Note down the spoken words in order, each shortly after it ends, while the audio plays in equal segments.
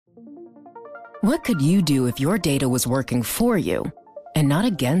What could you do if your data was working for you and not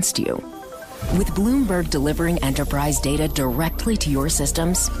against you? With Bloomberg delivering enterprise data directly to your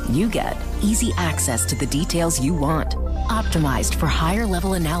systems, you get easy access to the details you want, optimized for higher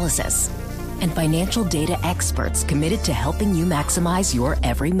level analysis, and financial data experts committed to helping you maximize your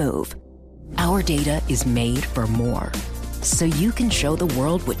every move. Our data is made for more, so you can show the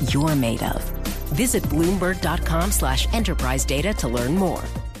world what you're made of. Visit Bloomberg.com/enterprise data to learn more.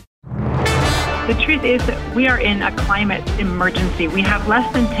 The truth is that we are in a climate emergency. We have less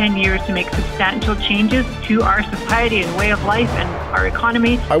than 10 years to make substantial changes to our society and way of life and our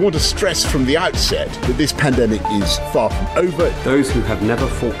economy. I want to stress from the outset that this pandemic is far from over. Those who have never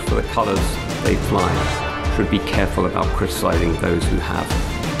fought for the colours they fly should be careful about criticising those who have.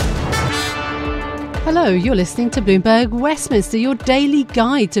 Hello, you're listening to Bloomberg Westminster, your daily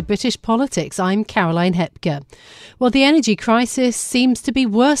guide to British politics. I'm Caroline Hepker. Well, the energy crisis seems to be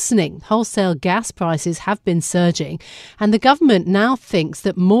worsening. Wholesale gas prices have been surging, and the government now thinks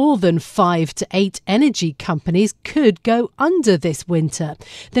that more than 5 to 8 energy companies could go under this winter.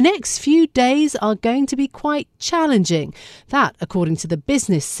 The next few days are going to be quite challenging. That, according to the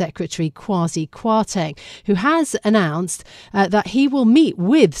Business Secretary, Kwasi Kwarteng, who has announced that he will meet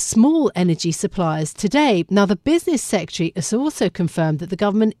with small energy suppliers today. Now, the Business Secretary has also confirmed that the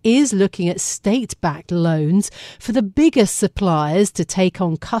government is looking at state-backed loans for the biggest suppliers to take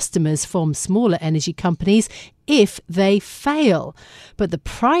on customers from smaller energy companies if they fail. But the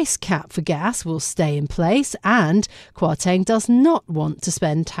price cap for gas will stay in place, and Kwarteng does not want to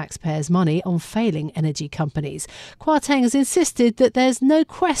spend taxpayers' money on failing energy companies. Kwarteng has insisted that there's no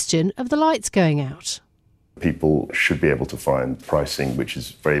question of the lights going out. People should be able to find pricing which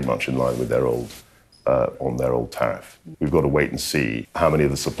is very much in line with their old tariff. We've got to wait and see how many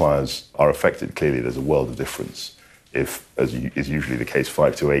of the suppliers are affected. Clearly, there's a world of difference if, as is usually the case,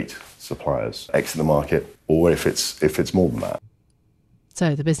 5 to 8 suppliers exit the market, or if it's more than that.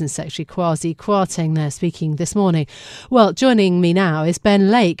 So the Business Secretary, Kwasi Kwarteng, there speaking this morning. Well, joining me now is Ben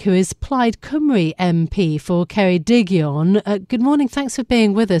Lake, who is Plaid Cymru MP for Ceredigion. Good morning. Thanks for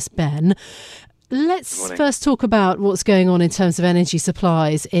being with us, Ben. Let's first talk about what's going on in terms of energy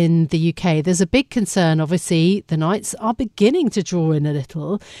supplies in the UK. There's a big concern, obviously. The nights are beginning to draw in a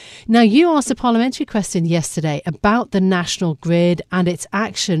little. Now, you asked a parliamentary question yesterday about the national grid and its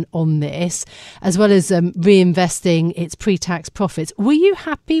action on this, as well as reinvesting its pre-tax profits. Were you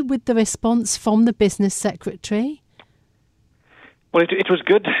happy with the response from the Business Secretary? Well, it was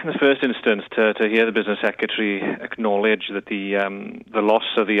good in the first instance to hear the Business Secretary acknowledge that the loss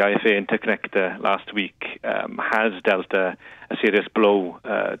of the IFA interconnector last week has dealt a serious blow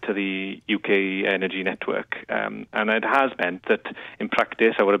to the UK energy network. And it has meant that, in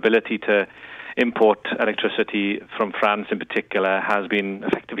practice, our ability to import electricity from France in particular has been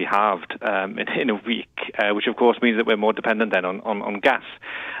effectively halved in a week, which of course means that we're more dependent then on gas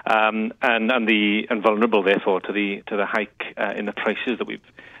and vulnerable therefore to the hike in the prices that we've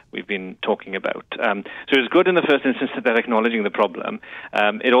been talking about. So it was good in the first instance that they're acknowledging the problem.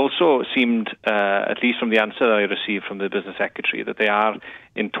 It also seemed, at least from the answer that I received from the Business Secretary, that they are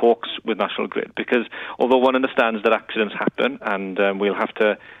in talks with National Grid, because although one understands that accidents happen and we'll have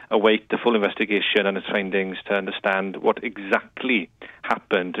to await the full investigation and its findings to understand what exactly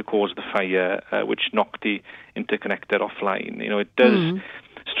happened to cause the fire which knocked the interconnector offline. You know, it does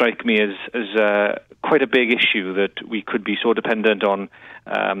strike me as quite a big issue that we could be so dependent on,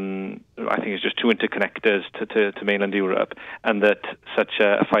 I think it's just 2 interconnectors to mainland Europe, and that such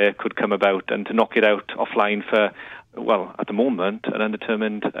a fire could come about, and to knock it out offline for, well, at the moment, an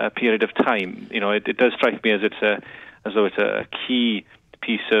undetermined period of time. You know, it does strike me as though it's a key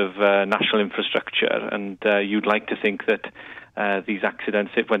piece of national infrastructure, and you'd like to think that these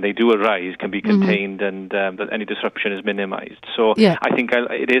accidents, if when they do arise, can be contained and that any disruption is minimised. So I think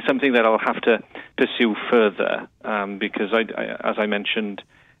it is something that I'll have to pursue further because, as I mentioned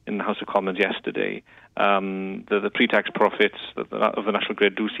in the House of Commons yesterday, the pre-tax profits of the National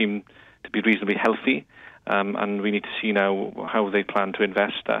Grid do seem to be reasonably healthy, and we need to see now how they plan to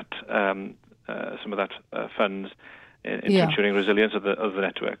invest that some of that funds into ensuring resilience of the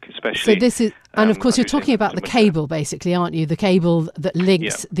network, especially. So this is, and of course, you're talking about the cable, basically, aren't you? The cable that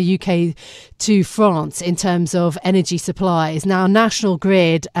links the UK to France in terms of energy supplies. Now, National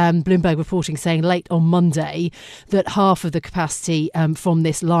Grid, Bloomberg reporting saying late on Monday that half of the capacity from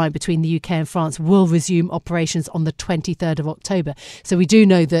this line between the UK and France will resume operations on the 23rd of October. So we do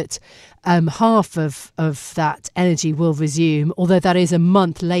know that half of that energy will resume, although that is a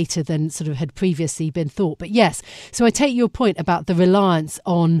month later than sort of had previously been thought. But yes, so I take your point about the reliance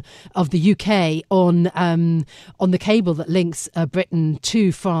of the UK on the cable that links Britain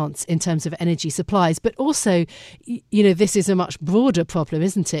to France in terms of energy supplies. But also, this is a much broader problem,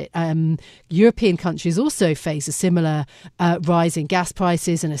 isn't it? European countries also face a similar rise in gas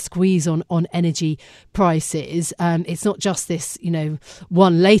prices and a squeeze on energy prices. It's not just this,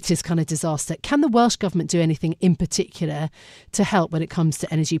 one latest kind of disaster. Can the Welsh Government do anything in particular to help when it comes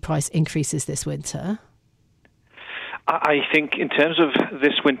to energy price increases this winter? I think in terms of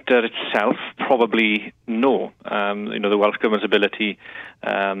this winter itself, probably no. The Welsh Government's ability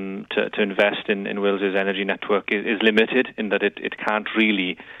to invest in Wales's energy network is limited in that it can't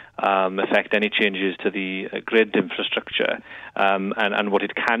really affect any changes to the grid infrastructure. And what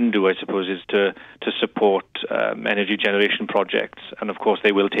it can do, I suppose, is to support energy generation projects. And of course,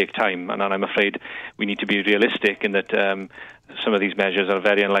 they will take time. And I'm afraid we need to be realistic in that some of these measures are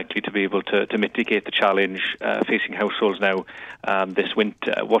very unlikely to be able to mitigate the challenge facing households now this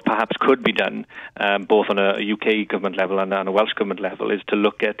winter. What perhaps could be done, both on a UK government level and on a Welsh government level, is to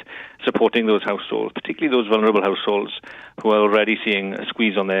look at supporting those households, particularly those vulnerable households who are already seeing a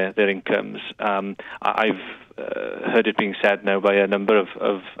squeeze on their incomes. I've heard it being said now by a number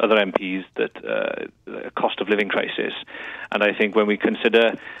of other MPs that a cost of living crisis. And I think when we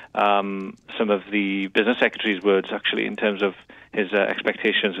consider some of the Business Secretary's words, actually, in terms of his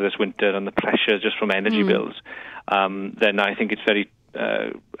expectations for this winter and the pressure just from energy bills, then I think it's very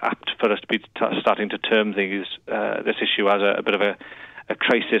apt for us to be starting to term this issue as a bit of a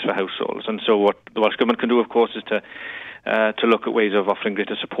crisis for households. And so what the Welsh Government can do, of course, is to look at ways of offering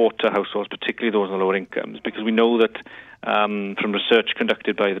greater support to households, particularly those on lower incomes, because we know that from research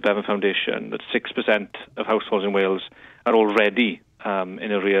conducted by the Bevan Foundation that 6% of households in Wales are already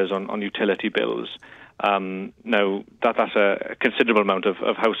in arrears on utility bills. Now, that's a considerable amount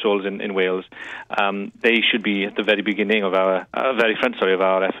of households in Wales. They should be at the very beginning of our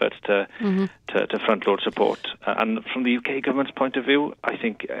efforts to front load support. And from the UK government's point of view, I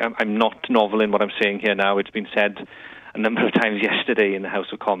think I'm not novel in what I'm saying here now. It's been said a number of times yesterday in the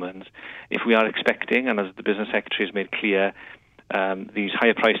House of Commons. If we are expecting, and as the Business Secretary has made clear, these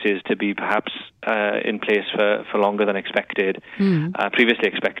higher prices to be perhaps in place for longer than expected, previously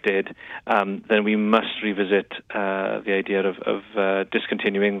expected, then we must revisit the idea of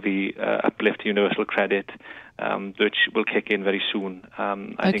discontinuing the uplift universal credit, which will kick in very soon.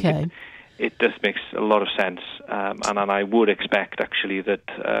 I think it just makes a lot of sense, and I would expect actually that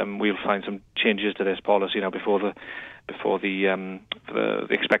we'll find some changes to this policy now before the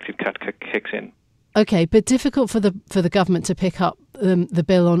expected cut kicks in. Okay, but difficult for the government to pick up the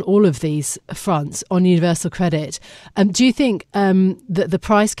bill on all of these fronts on universal credit. Do you think that the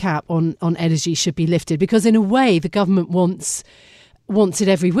price cap on energy should be lifted? Because in a way, the government wants it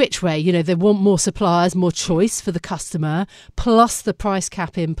every which way. They want more suppliers, more choice for the customer, plus the price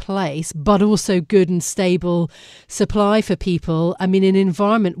cap in place, but also good and stable supply for people. I mean, in an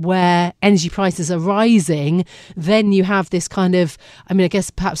environment where energy prices are rising, then you have this kind of, I guess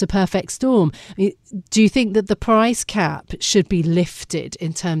perhaps a perfect storm. Do you think that the price cap should be lifted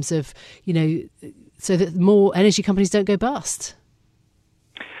in terms of, so that more energy companies don't go bust?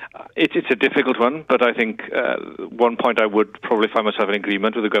 It's a difficult one, but I think one point I would probably find myself in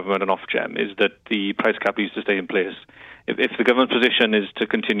agreement with the government and Ofgem is that the price cap needs to stay in place. If the government position is to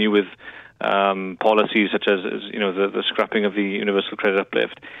continue with policies such as the scrapping of the universal credit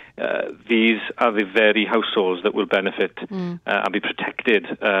uplift, these are the very households that will benefit and be protected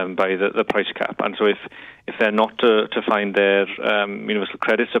by the price cap. And so if they're not to find their universal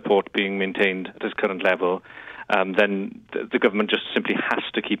credit support being maintained at its current level, then the government just simply has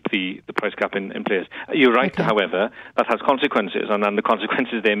to keep the price cap in place. You're right, however, that has consequences, and the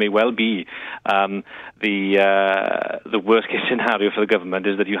consequences there may well be the worst case scenario for the government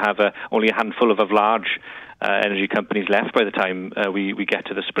is that you have only a handful of large energy companies left by the time we get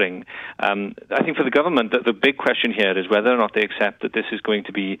to the spring. I think for the government, the big question here is whether or not they accept that this is going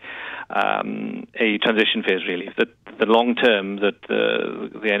to be a transition phase, really. That the long term, that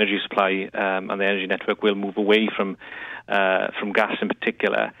the energy supply and the energy network will move away from gas in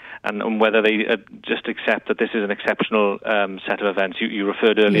particular, and whether they just accept that this is an exceptional set of events. You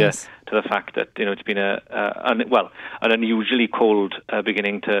referred earlier to the fact that it's been an unusually cold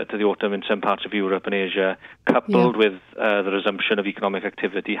beginning to the autumn in some parts of Europe and Asia, coupled with the resumption of economic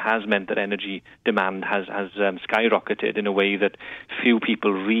activity, has meant that energy demand has skyrocketed in a way that few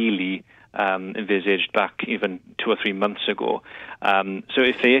people really envisaged back even 2 or 3 months ago. So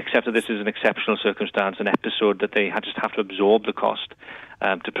if they accept that this is an exceptional circumstance, an episode that they just have to absorb the cost,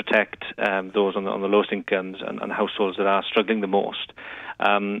 to protect those on the lowest incomes and households that are struggling the most.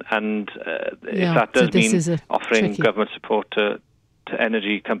 If that does mean offering government support to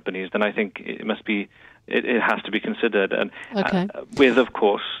energy companies, then I think it has to be considered. And with, of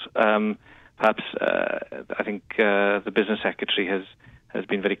course, perhaps I think the Business Secretary has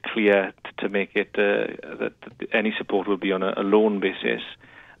been very clear to make it that any support will be on a loan basis.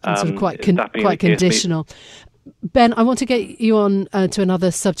 Sort of quite conditional. Ben, I want to get you on to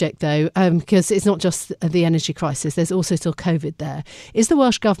another subject, though, because it's not just the energy crisis. There's also still COVID there. Is the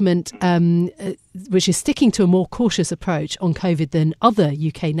Welsh Government, which is sticking to a more cautious approach on COVID than other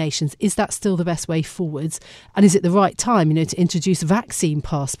UK nations, is that still the best way forwards? And is it the right time, to introduce vaccine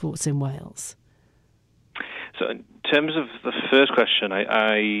passports in Wales? So in terms of the first question,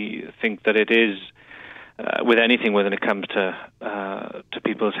 I think that it is, with anything when it comes to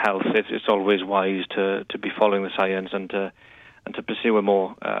people's health, it's always wise to be following the science and to pursue a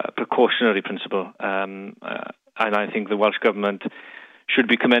more precautionary principle. And I think the Welsh Government should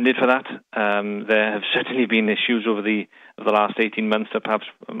be commended for that. There have certainly been issues over the last 18 months that perhaps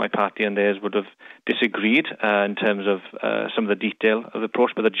my party and theirs would have disagreed in terms of some of the detail of the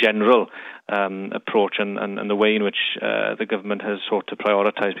approach, but the general approach and the way in which the government has sought to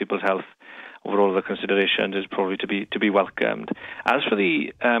prioritise people's health over all of the considerations is probably to be welcomed. As for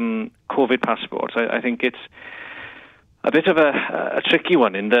the COVID passports, I think it's a bit of a tricky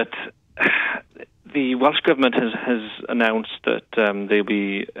one in that the Welsh Government has announced that they'll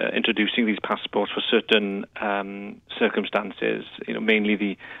be introducing these passports for certain circumstances, mainly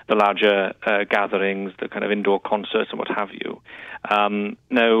the larger gatherings, the kind of indoor concerts and what have you.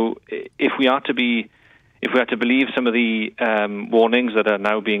 Now, if we are to believe some of the warnings that are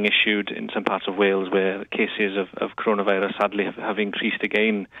now being issued in some parts of Wales where the cases of coronavirus sadly have increased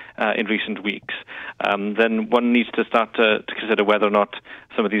again in recent weeks, then one needs to start to consider whether or not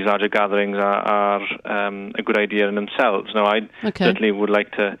some of these larger gatherings are a good idea in themselves. Now, I certainly would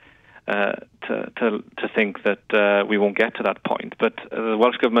like to think that we won't get to that point, but the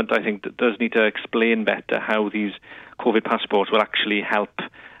Welsh Government, I think, does need to explain better how these COVID passports will actually help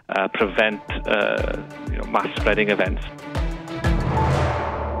prevent mass spreading events.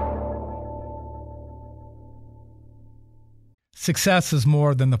 Success is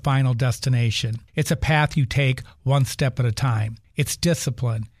more than the final destination. It's a path you take one step at a time. It's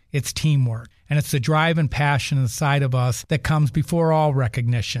discipline, it's teamwork, and it's the drive and passion inside of us that comes before all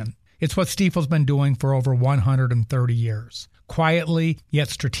recognition. It's what Stifel's been doing for over 130 years. Quietly, yet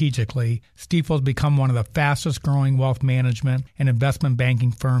strategically, Stifel's become one of the fastest growing wealth management and investment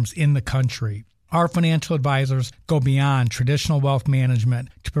banking firms in the country. Our financial advisors go beyond traditional wealth management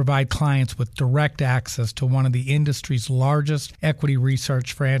to provide clients with direct access to one of the industry's largest equity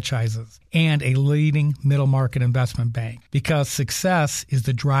research franchises and a leading middle market investment bank, because success is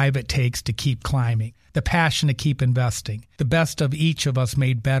the drive it takes to keep climbing, the passion to keep investing, the best of each of us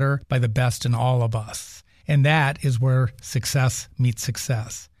made better by the best in all of us. And that is where success meets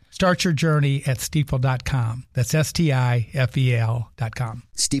success. Start your journey at Stifel.com. That's STIFEL.com.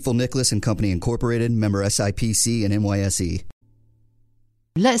 Stifel Nicholas and Company Incorporated, member SIPC and NYSE.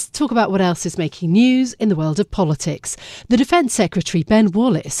 Let's talk about what else is making news in the world of politics. The Defence Secretary, Ben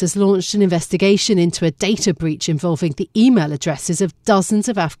Wallace, has launched an investigation into a data breach involving the email addresses of dozens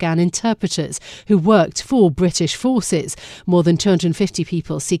of Afghan interpreters who worked for British forces. More than 250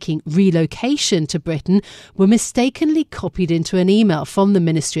 people seeking relocation to Britain were mistakenly copied into an email from the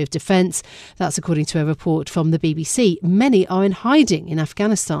Ministry of Defence. That's according to a report from the BBC. Many are in hiding in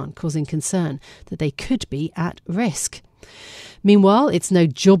Afghanistan, causing concern that they could be at risk. Meanwhile, it's no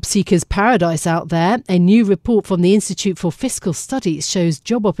job seekers' paradise out there. A new report from the Institute for Fiscal Studies shows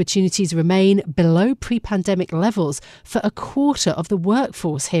job opportunities remain below pre-pandemic levels for a quarter of the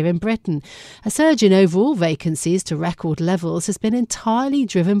workforce here in Britain. A surge in overall vacancies to record levels has been entirely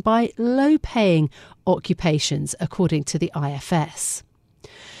driven by low-paying occupations, according to the IFS.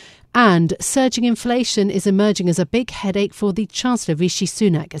 And surging inflation is emerging as a big headache for the Chancellor Rishi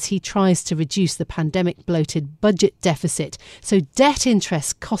Sunak as he tries to reduce the pandemic-bloated budget deficit. So debt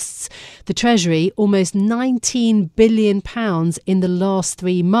interest costs the Treasury almost £19 billion in the last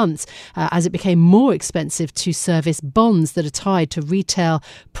 3 months as it became more expensive to service bonds that are tied to retail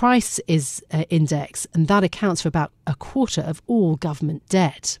price index, and that accounts for about a quarter of all government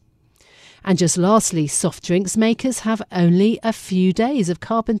debt. And just lastly, soft drinks makers have only a few days of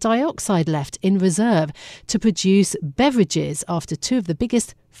carbon dioxide left in reserve to produce beverages after two of the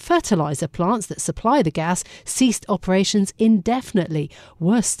biggest fertiliser plants that supply the gas ceased operations indefinitely.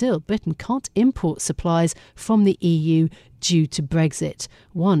 Worse still, Britain can't import supplies from the EU due to Brexit,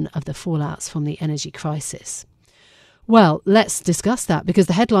 one of the fallouts from the energy crisis. Well, let's discuss that because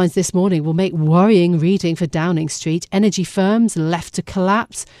the headlines this morning will make worrying reading for Downing Street. Energy firms left to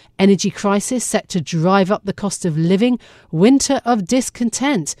collapse. Energy crisis set to drive up the cost of living. Winter of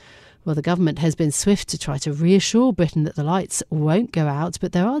discontent. Well, the government has been swift to try to reassure Britain that the lights won't go out,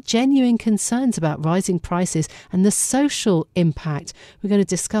 but there are genuine concerns about rising prices and the social impact. We're going to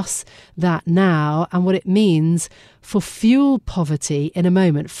discuss that now and what it means for fuel poverty in a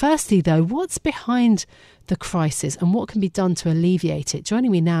moment. Firstly, though, what's behind the crisis and what can be done to alleviate it? Joining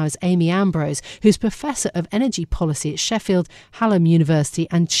me now is Amy Ambrose, who's Professor of Energy Policy at Sheffield Hallam University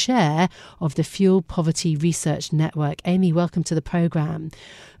and Chair of the Fuel Poverty Research Network. Amy, welcome to the programme.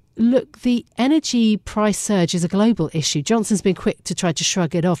 Look, the energy price surge is a global issue. Johnson's been quick to try to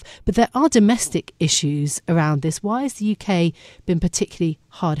shrug it off, but there are domestic issues around this. Why has the UK been particularly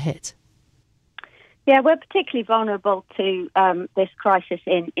hard hit? Yeah, we're particularly vulnerable to this crisis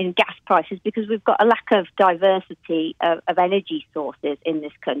in gas prices because we've got a lack of diversity of energy sources in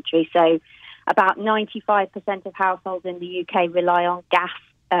this country. So about 95% of households in the UK rely on gas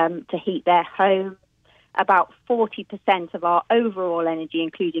to heat their homes. About 40% of our overall energy,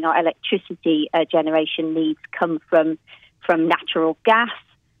 including our electricity generation needs, come from natural gas.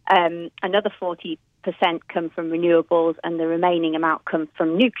 Another 40% come from renewables, and the remaining amount come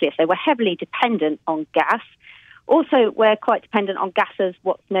from nuclear. So we're heavily dependent on gas. Also, we're quite dependent on gas as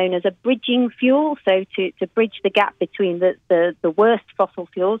what's known as a bridging fuel, so to bridge the gap between the worst fossil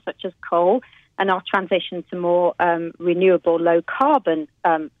fuels, such as coal, and our transition to more renewable, low-carbon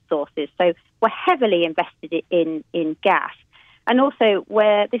sources. So we're heavily invested in gas. And also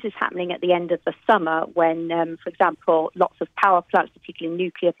where this is happening at the end of the summer when, for example, lots of power plants, particularly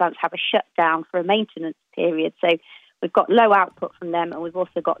nuclear plants, have a shutdown for a maintenance period. So we've got low output from them, and we've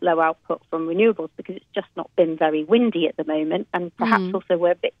also got low output from renewables because it's just not been very windy at the moment. And perhaps also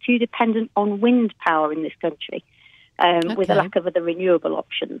we're a bit too dependent on wind power in this country with a lack of other renewable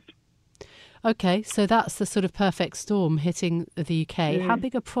options. OK, so that's the sort of perfect storm hitting the UK. How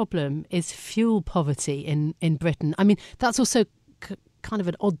big a problem is fuel poverty in Britain? I mean, that's also kind of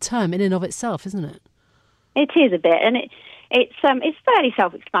an odd term in and of itself, isn't it? It is a bit, and it's fairly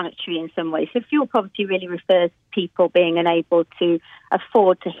self-explanatory in some ways. So fuel poverty really refers to people being unable to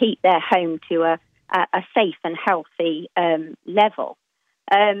afford to heat their home to a safe and healthy level.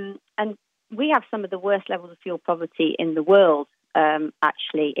 And we have some of the worst levels of fuel poverty in the world.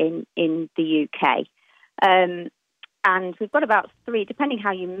 Actually in the UK. And we've got about 3, depending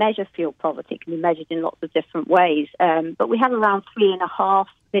how you measure fuel poverty, it can be measured in lots of different ways, but we have around 3.5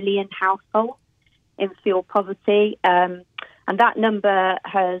 million households in fuel poverty, and that number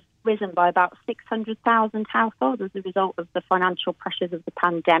has risen by about 600,000 households as a result of the financial pressures of the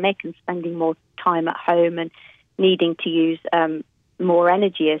pandemic and spending more time at home and needing to use more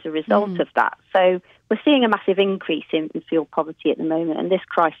energy as a result of that. So we're seeing a massive increase in fuel poverty at the moment, and this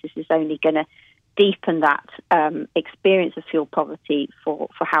crisis is only going to deepen that experience of fuel poverty for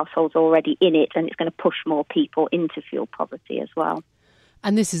households already in it, and it's going to push more people into fuel poverty as well.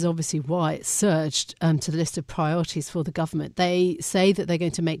 And this is obviously why it surged to the list of priorities for the government. They say that they're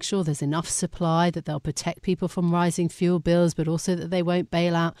going to make sure there's enough supply, that they'll protect people from rising fuel bills, but also that they won't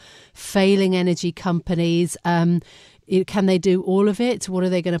bail out failing energy companies. Can they do all of it? What are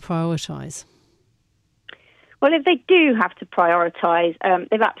they going to prioritise? Well, if they do have to prioritise,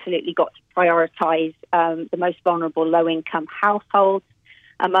 they've absolutely got to prioritise the most vulnerable low-income households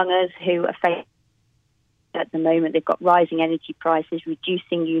among us who are facing at the moment. They've got rising energy prices,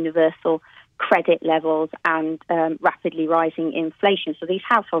 reducing universal credit levels and rapidly rising inflation. So these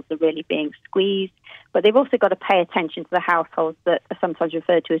households are really being squeezed. But they've also got to pay attention to the households that are sometimes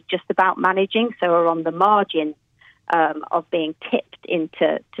referred to as just about managing, so are on the margin of being tipped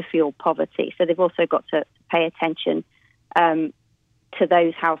into fuel poverty. So they've also got to pay attention to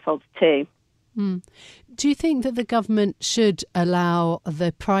those households too. Do you think that the government should allow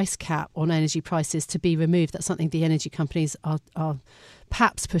the price cap on energy prices to be removed? That's something the energy companies are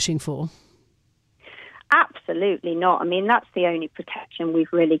perhaps pushing for. Absolutely not. I mean, that's the only protection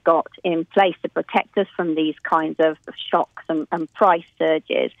we've really got in place to protect us from these kinds of shocks and price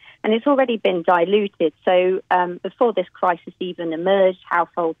surges. And it's already been diluted. So before this crisis even emerged,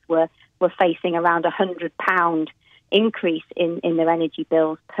 households were facing around £100 increase in their energy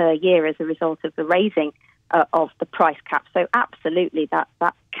bills per year as a result of the raising of the price cap. So absolutely that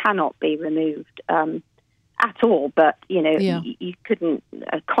cannot be removed at all. But, you couldn't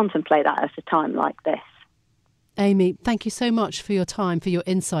contemplate that at a time like this. Amy, thank you so much for your time, for your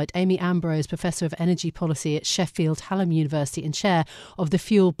insight. Amy Ambrose, Professor of Energy Policy at Sheffield Hallam University and Chair of the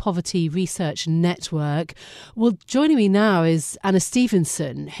Fuel Poverty Research Network. Well, joining me now is Anna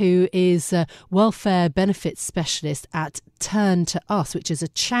Stevenson, who is a welfare benefits specialist at Turn to Us, which is a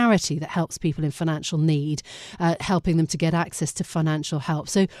charity that helps people in financial need, helping them to get access to financial help.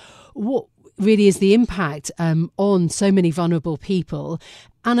 So what really is the impact on so many vulnerable people?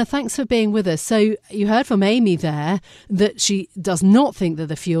 Anna, thanks for being with us. So you heard from Amy there that she does not think that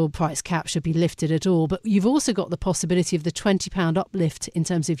the fuel price cap should be lifted at all, but you've also got the possibility of the £20 uplift in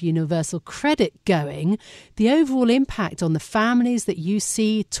terms of universal credit going. The overall impact on the families that you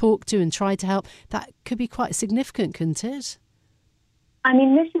see, talk to and try to help, that could be quite significant, couldn't it? I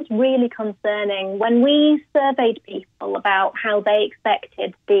mean, this is really concerning. When we surveyed people about how they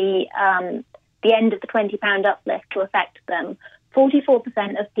expected the end of the £20 uplift to affect them,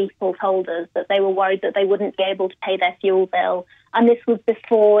 44% of people told us that they were worried that they wouldn't be able to pay their fuel bill. And this was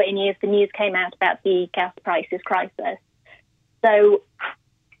before any of the news came out about the gas prices crisis. So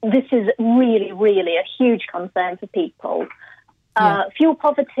this is really, really a huge concern for people. Yeah. Fuel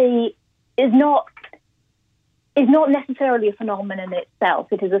poverty is not necessarily a phenomenon in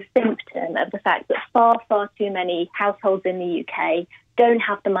itself. It is a symptom of the fact that far, far too many households in the UK don't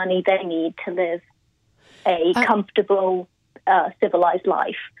have the money they need to live a comfortable, civilised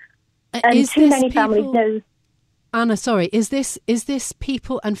life. And too many families know... Anna, sorry, is this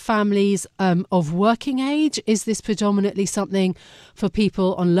people and families of working age? Is this predominantly something for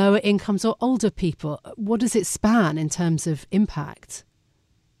people on lower incomes or older people? What does it span in terms of impact?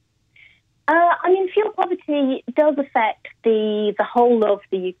 I mean, fuel poverty does affect the whole of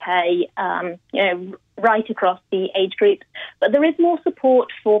the UK, right across the age groups. But there is more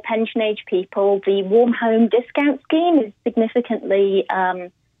support for pension age people. The Warm Home Discount Scheme is significantly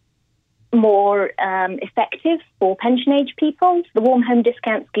more effective for pension age people. The Warm Home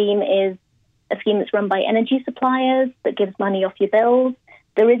Discount Scheme is a scheme that's run by energy suppliers that gives money off your bills.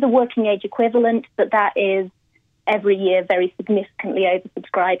 There is a working age equivalent, but that is every year very significantly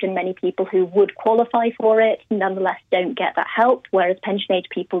oversubscribed, and many people who would qualify for it nonetheless don't get that help, whereas pension age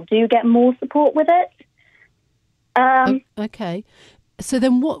people do get more support with it. Okay. So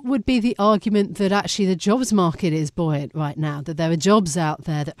then what would be the argument that actually the jobs market is buoyant right now, that there are jobs out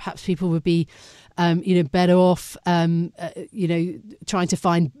there, that perhaps people would be better off, trying to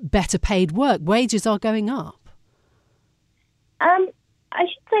find better paid work? Wages are going up. I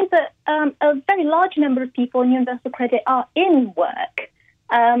should say that a very large number of people on universal credit are in work.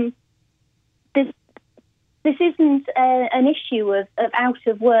 This isn't an issue of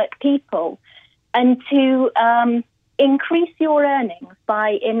out-of-work people. And to increase your earnings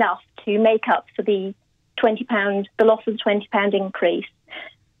by enough to make up for the £20, the loss of the £20 increase,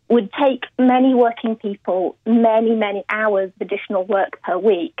 would take many working people many, many hours of additional work per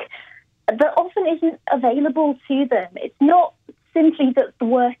week that often isn't available to them. It's not simply that the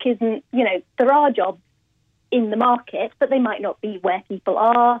work isn't, there are jobs in the market, but they might not be where people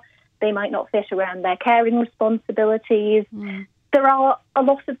are. They might not fit around their caring responsibilities. There are a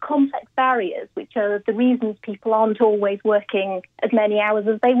lot of complex barriers, which are the reasons people aren't always working as many hours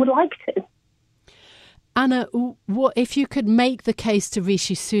as they would like to. Anna, what if you could make the case to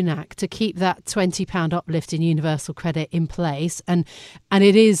Rishi Sunak to keep that £20 uplift in universal credit in place, and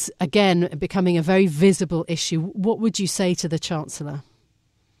it is, again, becoming a very visible issue, what would you say to the Chancellor?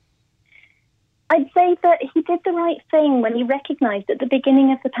 I'd say that he did the right thing when he recognised at the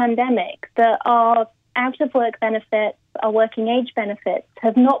beginning of the pandemic that our out-of-work benefits, our working age benefits,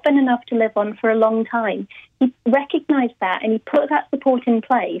 have not been enough to live on for a long time. He recognised that and he put that support in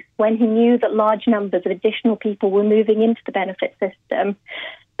place when he knew that large numbers of additional people were moving into the benefit system.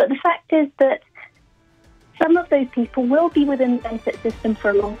 But the fact is that some of those people will be within the benefit system for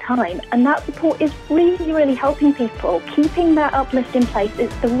a long time, and that support is really, really helping people. Keeping that uplift in place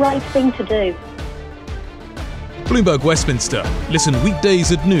is the right thing to do. Bloomberg Westminster. Listen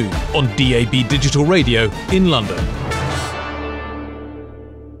weekdays at noon on DAB Digital Radio in London.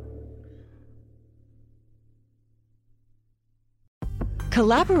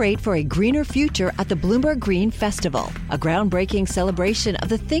 Collaborate for a greener future at the Bloomberg Green Festival, a groundbreaking celebration of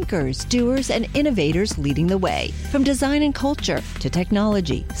the thinkers, doers, and innovators leading the way. From design and culture to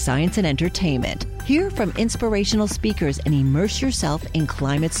technology, science, and entertainment. Hear from inspirational speakers and immerse yourself in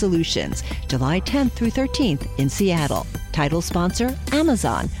climate solutions. July 10th through 13th in Seattle. Title sponsor,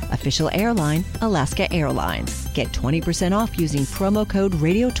 Amazon. Official airline, Alaska Airlines. Get 20% off using promo code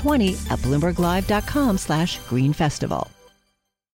RADIO20 at BloombergLive.com/Green Festival.